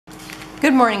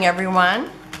Good morning,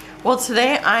 everyone. Well,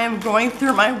 today I am going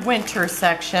through my winter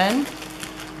section,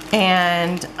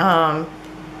 and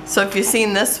so if you've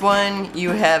seen this one,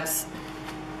 you've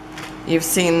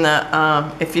seen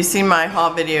the if you've seen my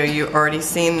haul video, you've already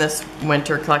seen this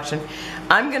winter collection.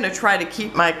 I'm gonna try to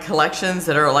keep my collections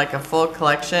that are like a full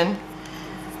collection,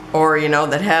 or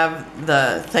that have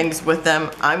the things with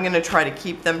them. I'm gonna try to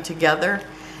keep them together.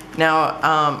 Now,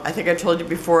 I think I told you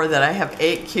before that I have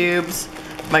 8 cubes.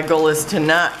 My goal is to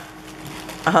not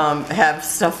have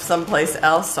stuff someplace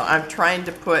else, so I'm trying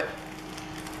to put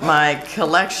my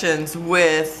collections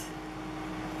with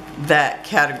that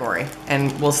category,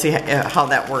 and we'll see how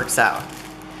that works out.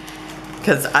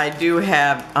 Because I do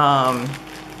have,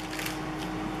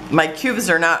 my cubes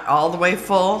are not all the way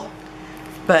full,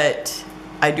 but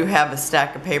I do have a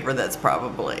stack of paper that's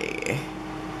probably,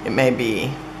 it may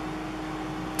be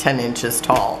 10 inches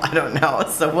tall. I don't know,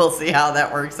 so we'll see how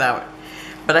that works out.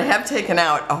 But I have taken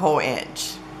out a whole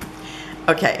inch.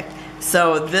 Okay,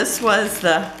 so this was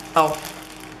the, oh,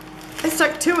 I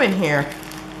stuck 2 in here.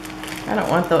 I don't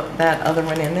want that other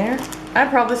one in there. I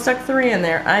probably stuck 3 in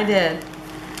there. I did.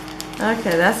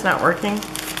 Okay, that's not working.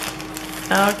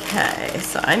 Okay,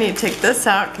 so I need to take this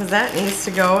out because that needs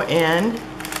to go in.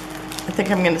 I think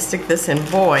I'm going to stick this in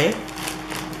boy.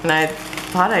 And I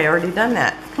thought I already done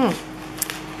that.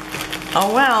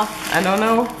 Oh well, I don't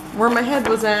know where my head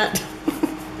was at.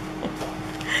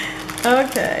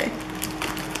 Okay.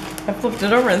 I flipped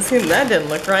it over and seen that didn't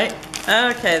look right.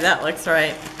 Okay, that looks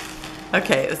right.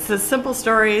 Okay, it says Simple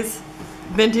Stories,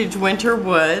 Vintage Winter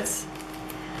Woods.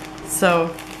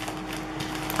 So,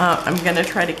 I'm going to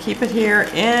try to keep it here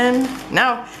in...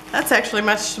 Now, that's actually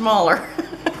much smaller.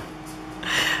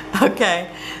 Okay,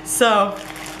 so,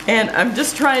 and I'm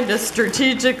just trying to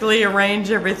strategically arrange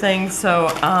everything so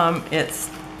it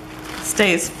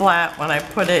stays flat when I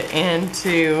put it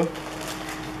into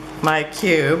my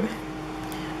cube.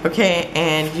 Okay,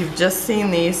 and you've just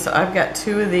seen these, so I've got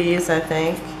 2 of these, I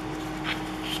think,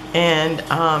 and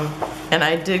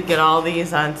I did get all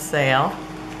these on sale.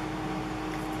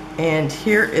 And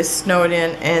here is Snowed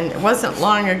In, and it wasn't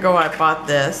long ago I bought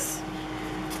this,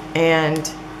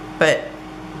 but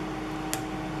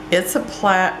it's a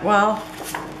Plaid. Well,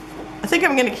 I think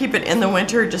I'm gonna keep it in the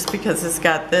winter just because it's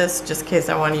got this, just in case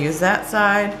I want to use that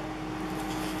side.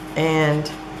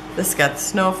 And this got the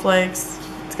snowflakes,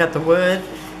 it's got the wood.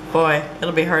 Boy,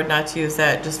 it'll be hard not to use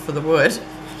that just for the wood.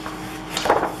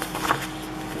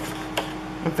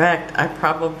 In fact, I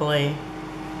probably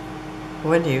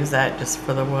would use that just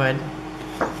for the wood,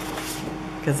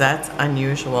 because that's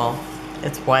unusual.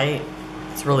 It's white,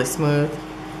 it's really smooth.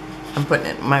 I'm putting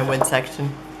it in my wood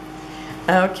section.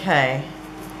 Okay,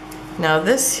 now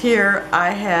this here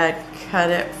I had cut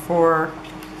it for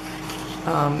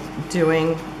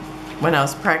doing when I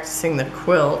was practicing the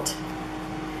quilt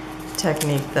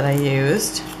technique that I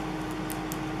used.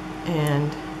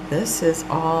 And this is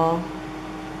all,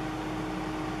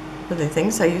 were they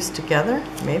things I used together?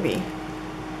 Maybe.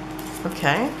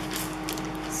 Okay,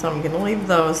 so I'm gonna leave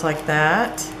those like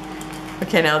that.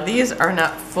 Okay, now these are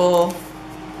not full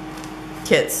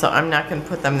kits, so I'm not gonna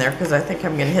put them there because I think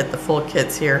I'm gonna hit the full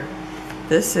kits here.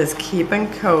 This is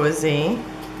Keepin' Cozy,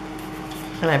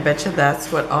 and I bet you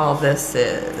that's what all this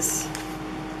is.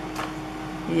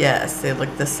 Yes, they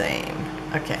look the same.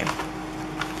 Okay,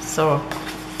 so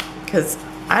because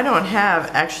I don't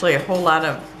have actually a whole lot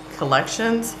of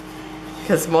collections,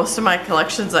 because most of my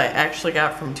collections I actually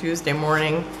got from Tuesday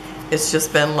morning. It's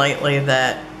just been lately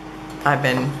that I've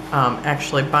been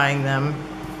actually buying them,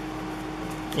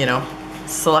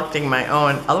 selecting my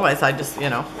own. Otherwise I just,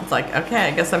 it's like, okay,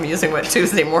 I guess I'm using what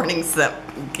Tuesday mornings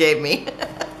gave me,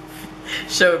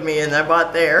 showed me, and I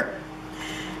bought there.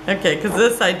 Okay, because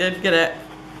this I did get it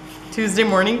Tuesday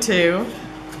morning too.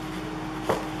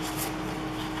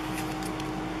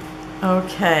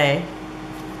 Okay,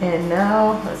 and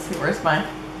now let's see, where's my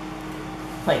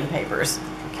plain papers?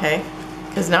 Okay,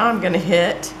 because now I'm gonna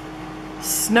hit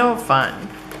Snow Fun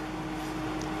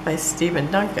by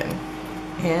Stephen Duncan.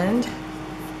 And,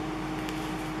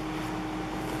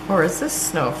 or is this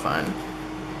Snow Fun?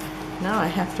 Now I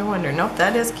have to wonder. Nope,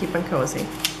 that is Keepin' Cozy.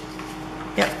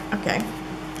 Yep, okay.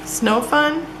 Snow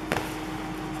Fun,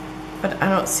 but I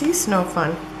don't see Snow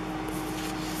Fun.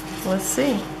 Let's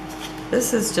see.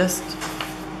 This is just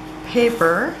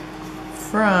paper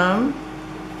from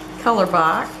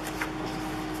Colorbach.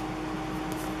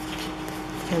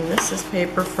 And this is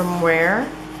paper from where?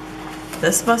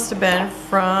 This must have been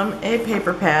from a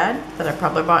paper pad that I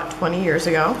probably bought 20 years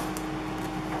ago.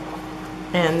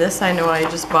 And this I know I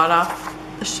just bought off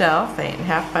the shelf,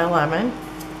 8.5 by 11.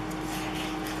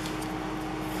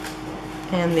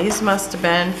 And these must have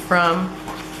been from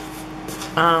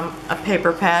a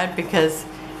paper pad, because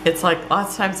it's like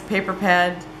lots of times paper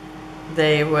pad,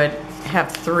 they would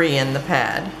have 3 in the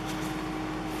pad.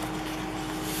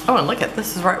 Oh, and look at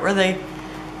this, is right where they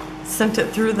sent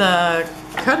it through the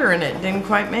cutter and it didn't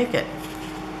quite make it.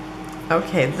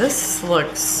 Okay, this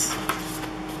looks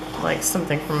like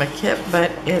something from a kit,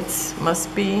 but it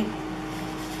must be,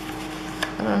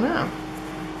 I don't know.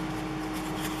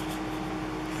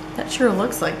 That sure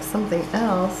looks like something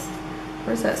else.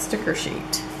 Where's that sticker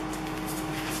sheet?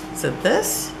 Is it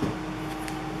this?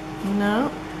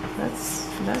 No,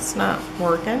 that's not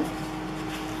working.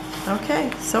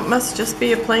 Okay, so it must just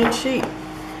be a plain sheet.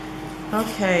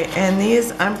 Okay, and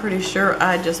these, I'm pretty sure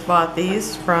I just bought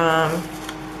these from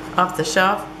off the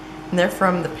shelf, and they're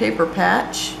from the Paper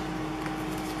Patch.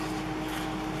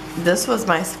 This was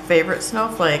my favorite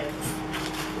snowflake.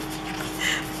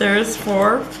 There's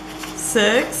 4,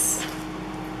 6,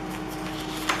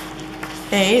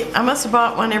 8. I must have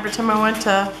bought one every time I went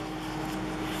to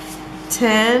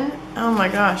 10. Oh my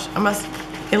gosh,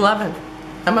 11.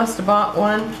 I must have bought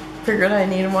one, figured I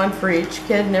needed one for each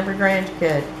kid and every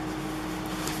grandkid.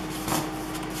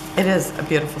 It is a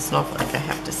beautiful snowflake, I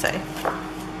have to say.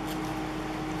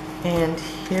 And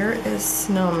here is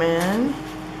Snowman.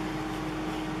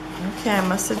 Okay, I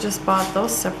must have just bought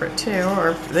those separate too,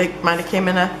 or they might have came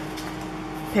in a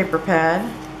paper pad.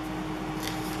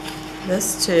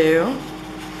 This too.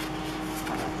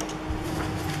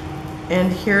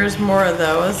 And here's more of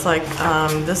those, like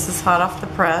this is hot off the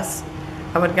press.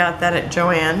 I would have got that at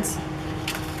Joann's,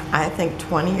 I think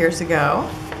 20 years ago.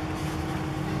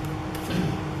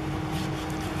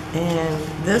 And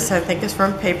this I think is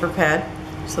from Paper Pad,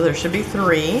 so there should be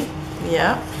 3.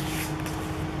 Yep.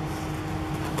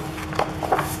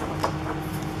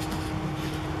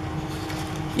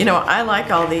 You know, I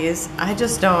like all these. I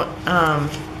just don't,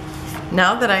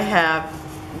 now that I have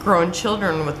grown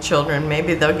children with children,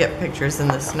 maybe they'll get pictures in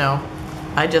the snow.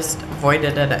 I just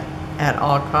avoided it at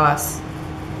all costs.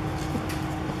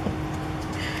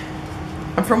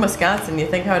 I'm from Wisconsin. You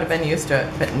think I would have been used to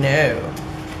it, but no.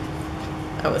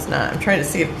 I was not. I'm trying to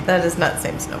see if that is not the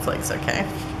same snowflakes, okay.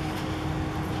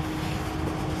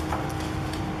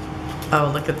 Oh,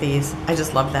 look at these. I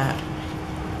just love that.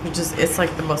 It's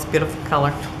like the most beautiful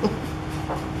color.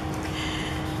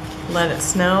 Let it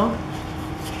snow.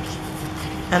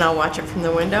 And I'll watch it from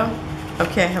the window.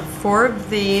 Okay, I have 4 of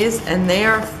these, and they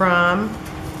are from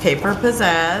Paper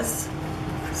Pizzazz.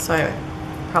 So I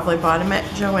probably bought them at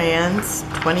Joann's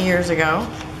 20 years ago.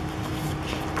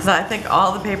 Because I think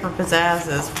all the Paper Pizzazz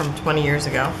is from 20 years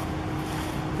ago.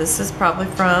 This is probably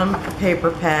from a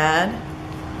paper pad.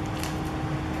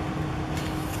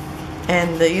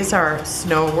 And these are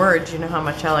snow words. You know how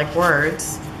much I like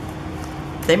words.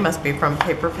 They must be from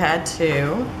Paper Pad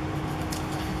too.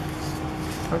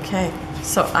 Okay,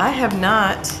 so I have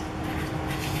not,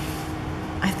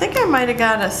 I think I might have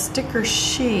got a sticker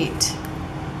sheet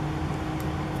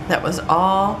that was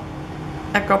all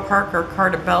Echo Park or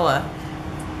Cartabella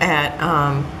at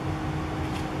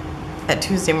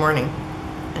Tuesday morning,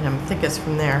 and I think it's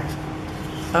from there.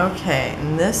 Okay,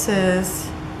 and this is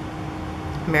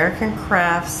American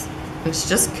Crafts. It's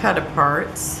just cut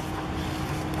aparts,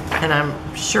 and I'm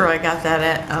sure I got that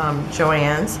at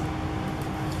Joann's.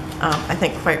 I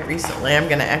think quite recently. I'm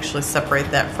going to actually separate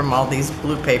that from all these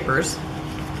blue papers.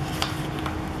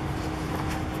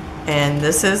 And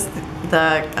this is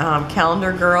the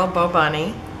Calendar Girl Bo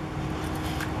Bunny.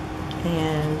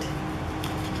 And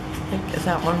I think, is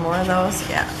that one more of those?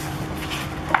 Yeah.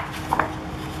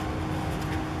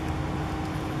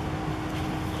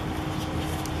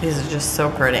 These are just so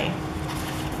pretty.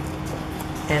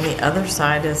 And the other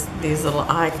side is these little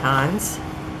icons.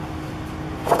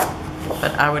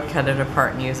 But I would cut it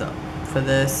apart and use it for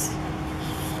this.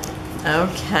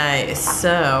 Okay,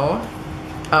 so,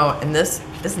 oh, and this,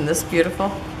 isn't this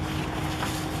beautiful?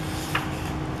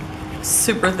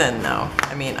 Super thin though.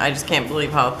 I mean, I just can't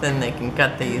believe how thin they can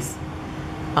cut these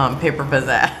Paper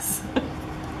Pizzazz.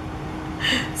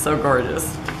 So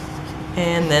gorgeous.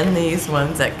 And then these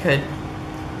ones that could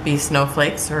be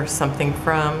snowflakes or something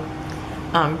from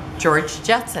George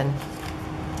Jetson.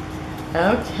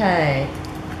 Okay,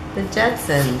 the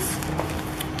Jetsons.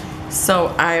 So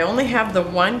I only have the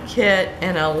one kit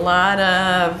and a lot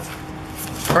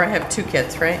of, or I have 2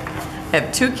 kits, right? I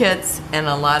have 2 kits and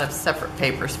a lot of separate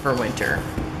papers for winter.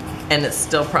 And it's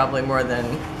still probably more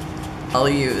than I'll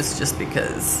use, just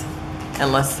because,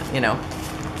 unless, you know,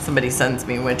 somebody sends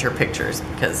me winter pictures,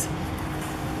 because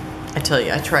I tell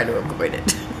you, I try to avoid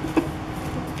it.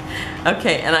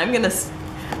 Okay, and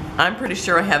I'm pretty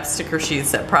sure I have sticker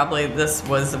sheets that probably this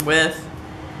was with,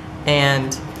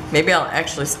 And maybe I'll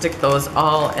actually stick those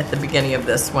all at the beginning of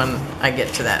this when I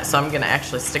get to that. So I'm gonna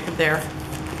actually stick it there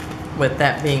with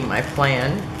that being my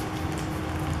plan.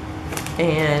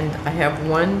 And I have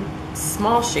one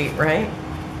small sheet, right?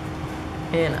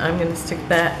 And I'm gonna stick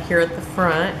that here at the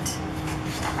front.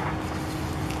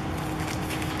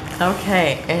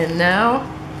 Okay, and now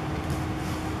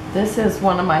this is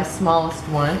one of my smallest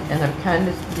one, and I'm kind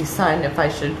of deciding if I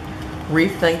should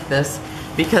rethink this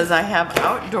because I have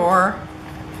outdoor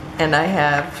and I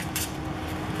have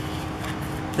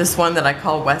this one that I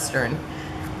call Western.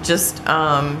 Just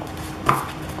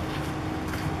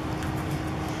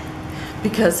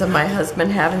because of my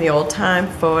husband having the old time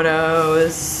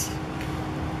photos,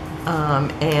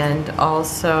 and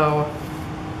also,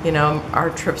 you know, our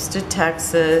trips to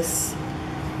Texas,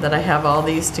 that I have all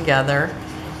these together.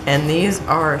 And these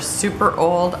are super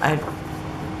old. I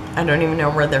don't even know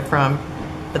where they're from,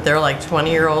 but they're like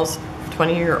 20 years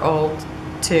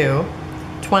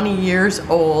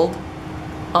old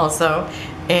also.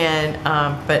 And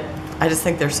but I just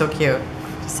think they're so cute,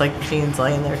 just like jeans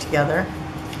laying there together.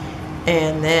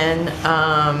 And then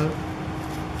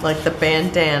like the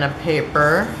bandana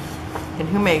paper. And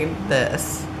who made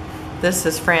this? This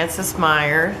is Francis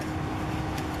Meyer.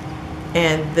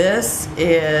 And this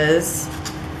is,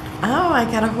 oh, I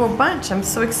got a whole bunch. I'm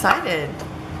so excited.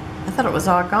 I thought it was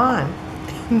all gone.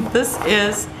 This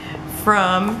is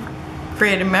from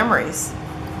Creative Memories.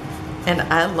 And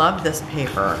I love this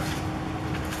paper.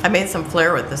 I made some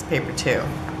flair with this paper too.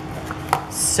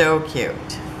 So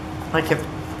cute. Like, if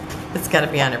it's got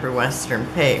to be on every Western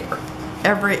paper.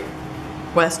 Every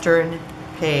Western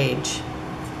page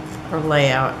or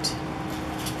layout.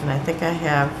 And I think I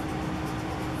have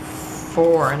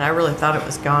 4, and I really thought it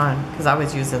was gone because I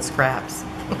was using scraps.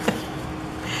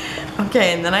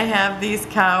 Okay, and then I have these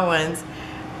cow ones.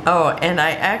 Oh, and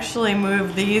I actually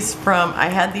moved these from, I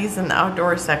had these in the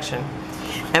outdoor section.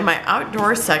 And my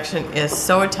outdoor section is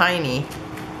so tiny.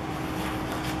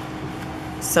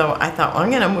 So I thought, well,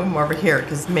 I'm gonna move them over here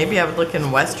because maybe I would look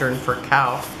in Western for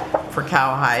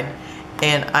cowhide.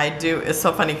 And I do, it's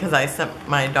so funny because I sent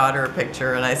my daughter a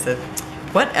picture and I said,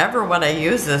 whatever would I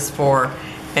use this for?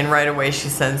 And right away she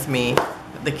sends me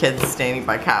the kids standing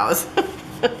by cows.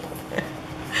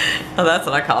 Oh, that's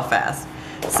what I call fast.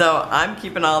 So I'm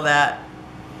keeping all that,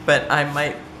 but I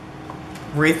might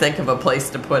rethink of a place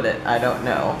to put it. I don't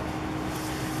know.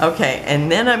 Okay,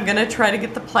 and then I'm gonna try to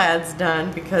get the plaids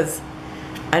done because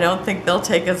I don't think they'll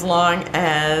take as long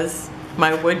as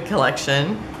my wood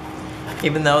collection,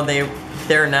 even though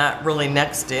they're not really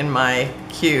next in my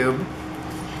cube.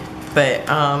 But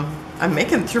I'm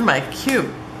making through my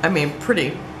cube, I mean,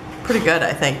 pretty good,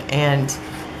 I think, and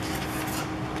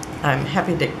I'm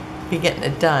happy to be getting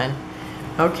it done.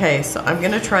 Okay, so I'm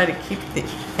gonna try to keep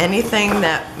anything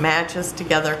that matches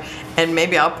together, and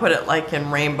maybe I'll put it like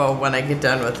in rainbow when I get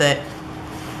done with it,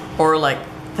 or like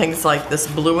things like this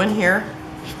blue in here.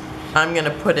 I'm gonna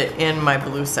put it in my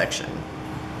blue section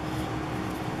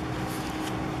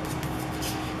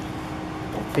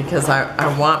because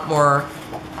I want more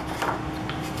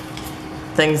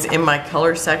things in my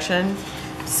color section.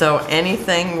 So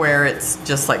anything where it's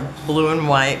just like blue and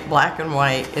white, black and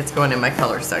white, it's going in my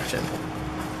color section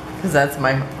because that's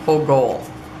my whole goal.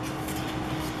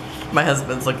 My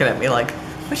husband's looking at me like,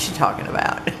 what's she talking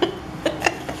about?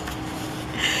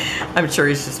 I'm sure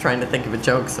he's just trying to think of a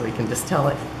joke so he can just tell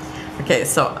it. Okay,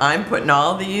 so I'm putting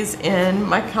all these in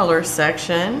my color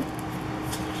section.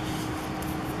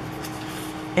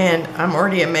 And I'm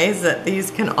already amazed that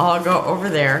these can all go over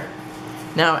there.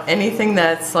 Now anything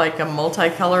that's like a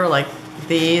multicolor, like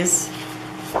these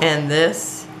and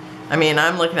this, I mean,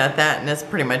 I'm looking at that and it's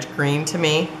pretty much green to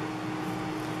me.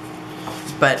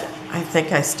 But I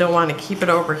think I still want to keep it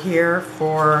over here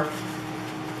for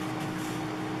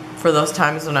those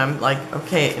times when I'm like,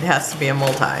 okay, it has to be a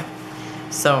multi.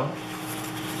 So,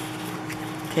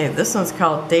 okay, this one's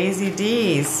called Daisy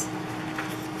D's.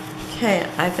 Okay,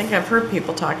 I think I've heard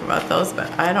people talk about those, but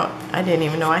I didn't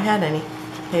even know I had any.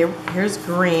 Okay, here's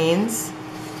greens.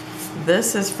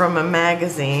 This is from a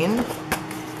magazine,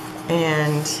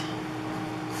 and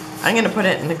I'm gonna put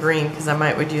it in the green because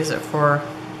I would use it for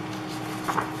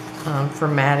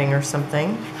matting or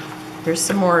something. Here's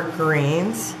some more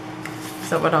greens. Is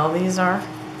that what all these are?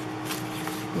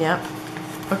 Yep.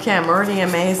 Okay, I'm already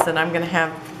amazed that I'm gonna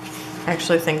have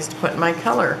actually things to put in my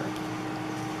color.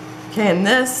 Okay, and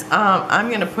this, I'm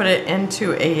gonna put it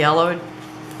into a yellow,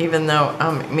 even though,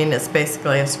 I mean, it's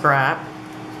basically a scrap.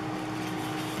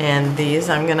 And these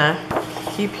I'm gonna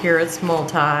keep here, it's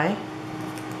multi.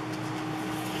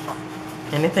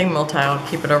 Anything multi, I'll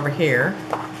keep it over here.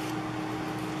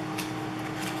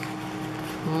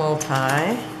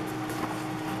 multi.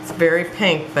 It's very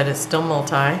pink, but it's still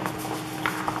multi.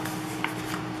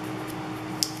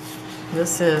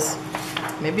 This is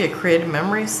maybe a creative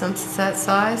memory since it's that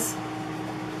size.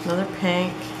 Another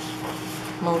pink,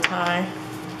 multi.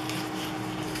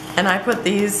 And I put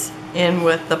these in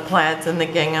with the plaids and the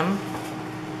gingham.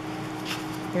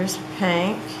 Here's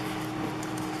pink.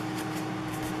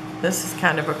 This is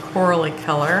kind of a corally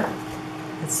color,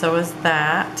 and so is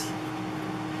that.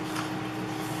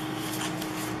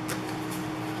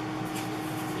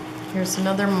 Here's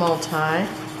another multi.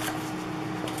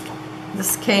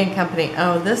 This is K & Company.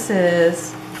 Oh, this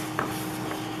is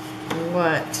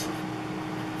what?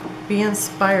 Be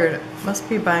Inspired. Must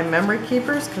be by Memory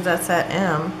Keepers, because that's at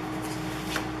M.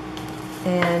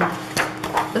 And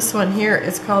this one here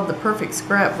is called The Perfect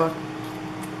Scrapbook.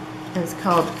 And it's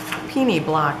called Peony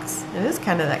Blocks. It is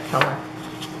kind of that color.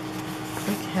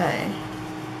 Okay.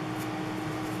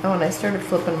 Oh, and I started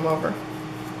flipping them over.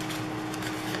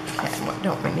 Okay, what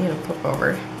don't we need to flip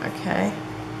over? Okay.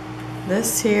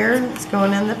 This here is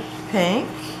going in the pink.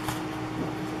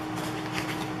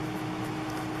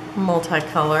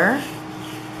 Multicolor.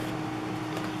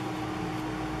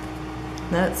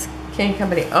 That's K &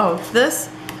 Company. Oh, this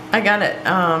I got it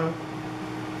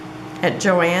at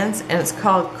Joann's, and it's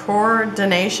called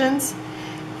Coordinations,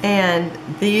 and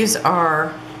these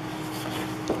are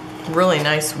really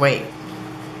nice weight,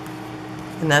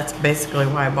 and that's basically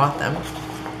why I bought them.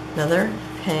 Another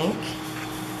pink.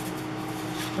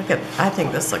 Look at, I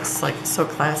think this looks like so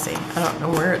classy. I don't know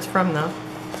where it's from though.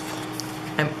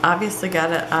 I obviously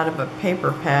got it out of a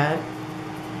paper pad.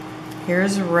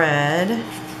 Here's red,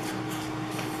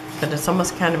 but it's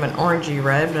almost kind of an orangey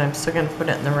red, but I'm still going to put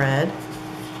it in the red.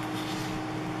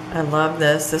 I love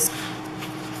this.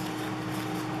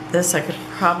 This I could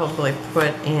probably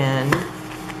put in.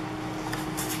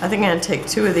 I think I'm going to take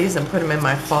 2 of these and put them in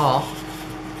my fall.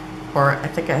 Or I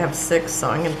think I have 6, so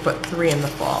I'm going to put 3 in the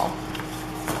fall.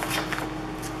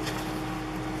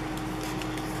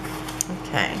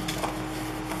 Okay.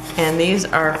 And these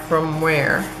are from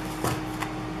where?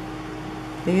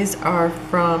 These are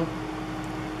from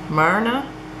Marna?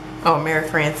 Oh, Mary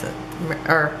Frances.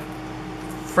 Or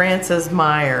Frances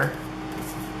Meyer.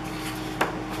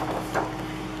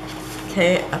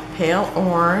 Okay, a pale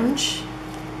orange.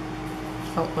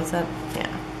 Oh, was that? Yeah.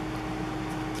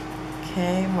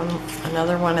 Okay,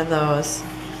 another one of those.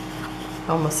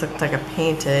 Almost looked like a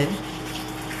painted.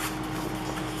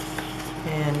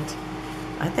 And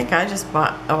I think I just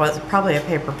bought, oh, it's probably a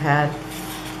paper pad.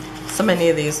 So many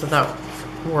of these without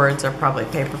words are probably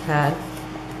paper pad.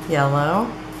 Yellow.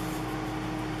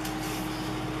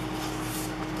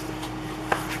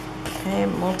 Okay,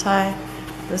 multi.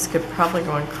 This could probably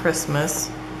go on Christmas,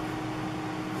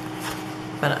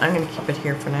 but I'm going to keep it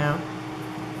here for now.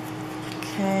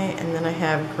 Okay, and then I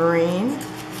have green.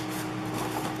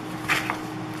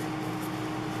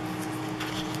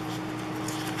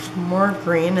 More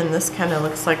green, and this kind of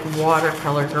looks like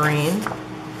watercolor green,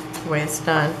 the way it's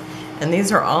done. And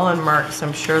these are all in marks, so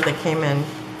I'm sure they came in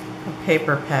a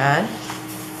paper pad.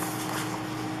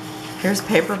 Here's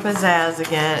Paper Pizzazz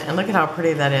again, and look at how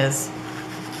pretty that is.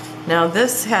 Now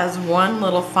this has one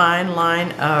little fine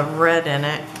line of red in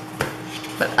it,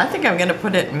 but I think I'm going to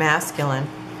put it masculine,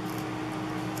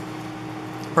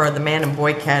 or the man and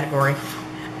boy category.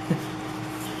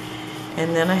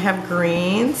 And then I have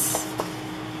greens.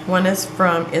 One is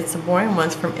from It's a Boy and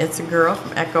one's from It's a Girl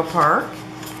from Echo Park.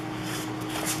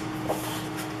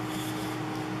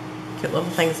 Cute little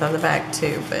things on the back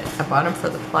too, but I bought them for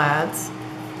the plaids.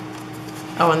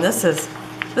 Oh, and this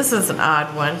is an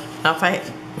odd one. Now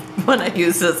when I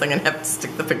use this, I'm gonna have to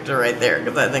stick the picture right there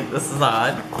because I think this is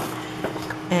odd.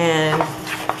 And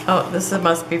oh, this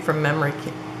must be from Memory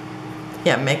Keepers.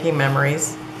 Yeah, Making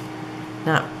Memories,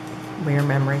 not We're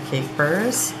Memory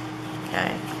Keepers.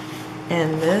 Okay.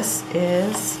 And this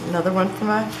is another one from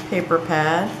a paper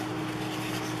pad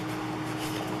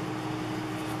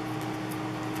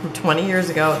from 20 years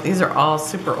ago. These are all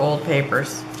super old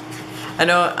papers. I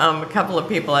know a couple of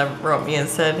people have wrote me and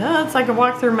said, oh, it's like a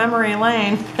walk through memory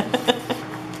lane.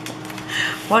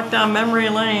 Walk down memory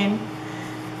lane.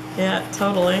 Yeah,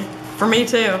 totally. For me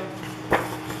too.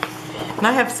 And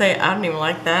I have to say, I don't even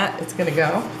like that. It's gonna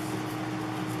go.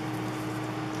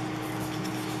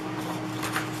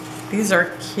 These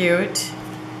are cute.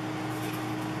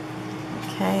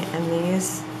 Okay, and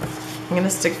these, I'm gonna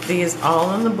stick these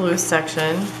all in the blue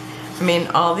section. I mean,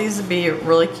 all these would be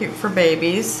really cute for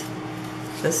babies.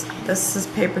 This is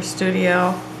Paper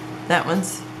Studio. That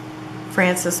one's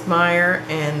Frances Meyer,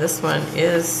 and this one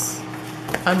is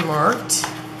unmarked.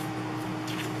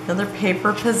 Another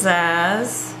Paper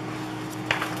Pizzazz.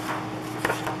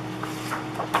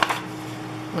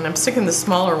 And I'm sticking the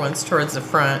smaller ones towards the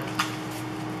front.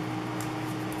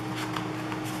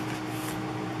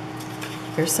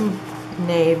 Here's some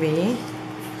navy.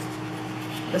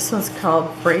 This one's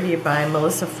called Brady by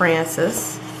Melissa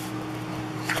Francis.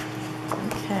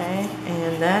 Okay,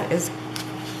 and that is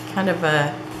kind of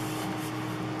a,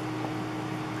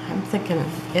 I'm thinking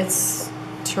it's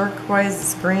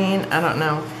turquoise, green, I don't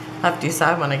know. I'll have to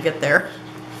decide when I get there.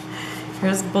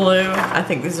 Here's blue. I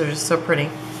think these are just so pretty.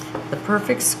 The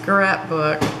Perfect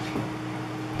Scrapbook.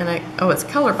 And oh, it's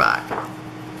color box.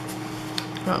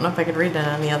 I don't know if I could read that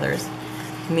on the others.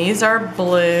 And these are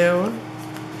blue.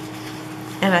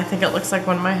 And I think it looks like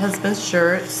one of my husband's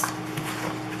shirts.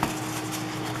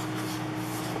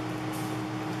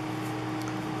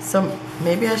 So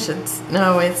maybe I should,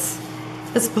 no, it's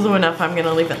blue enough. I'm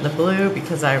gonna leave it in the blue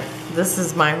because this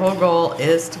is my whole goal,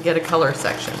 is to get a color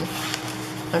section.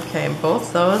 Okay,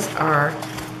 both those are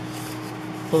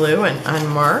blue and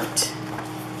unmarked.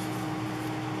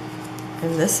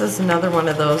 And this is another one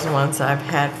of those ones I've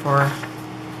had for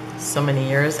so many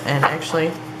years, and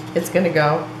actually it's gonna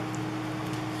go.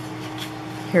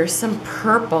 Here's some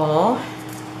purple,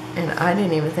 and I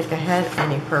didn't even think I had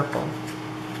any purple.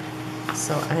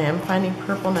 So I am finding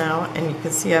purple now, and you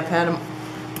can see I've had them,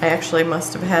 I actually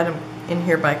must have had them in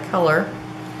here by color.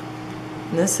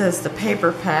 And this is the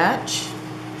Paper Patch.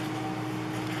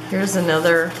 Here's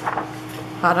another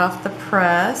hot off the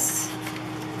press,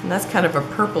 and that's kind of a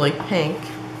purpley pink.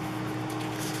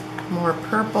 More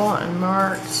purple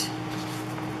unmarked.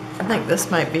 I think this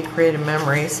might be Creative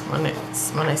Memories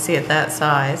when I see it that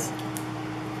size.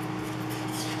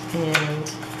 And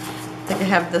I think I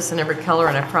have this in every color,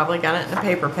 and I probably got it in a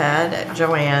paper pad at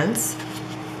Joann's.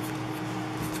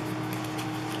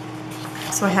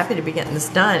 So happy to be getting this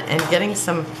done and getting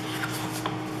some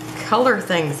color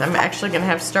things. I'm actually going to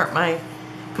have to start my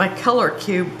color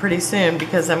cube pretty soon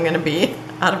because I'm going to be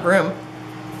out of room.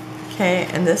 Okay,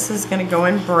 and this is going to go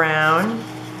in brown.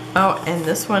 Oh, and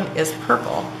this one is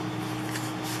purple.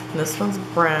 And this one's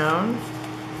brown.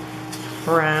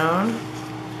 Brown.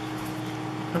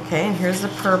 Okay, and here's the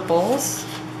purples.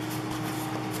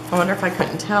 I wonder if I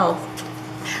couldn't tell.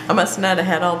 I must not have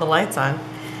had all the lights on.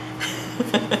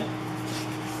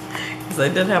 Because I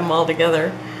did have them all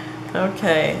together.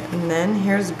 Okay, and then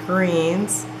here's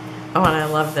greens. Oh, and I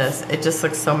love this. It just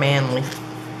looks so manly.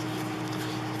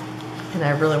 And I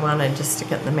really want to just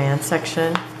stick it in the man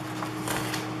section.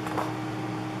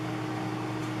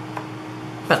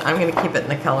 But I'm going to keep it in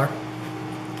the color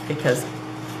because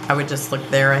I would just look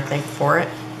there, I think, for it.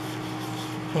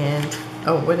 And,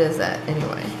 oh, what is that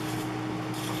anyway?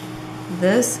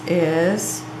 This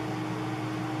is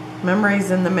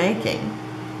Memories in the Making.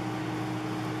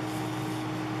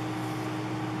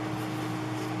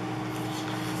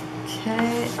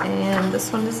 Okay, and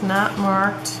this one is not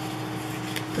marked.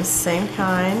 The same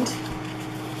kind.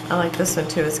 I like this one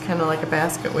too. It's kind of like a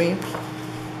basket weave.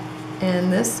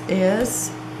 And this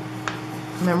is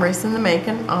Memories in the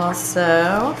Making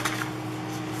also.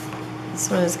 This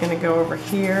one is going to go over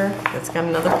here. It's got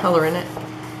another color in it.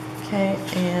 Okay,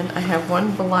 and I have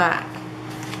one black.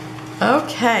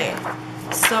 Okay,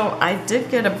 so I did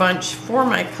get a bunch for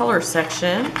my color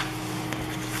section.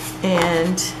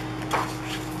 And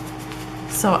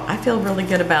so I feel really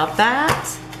good about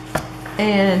that.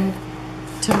 And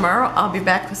tomorrow I'll be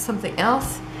back with something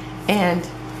else. And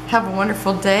have a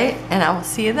wonderful day, and I will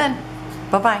see you then.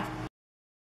 Bye-bye.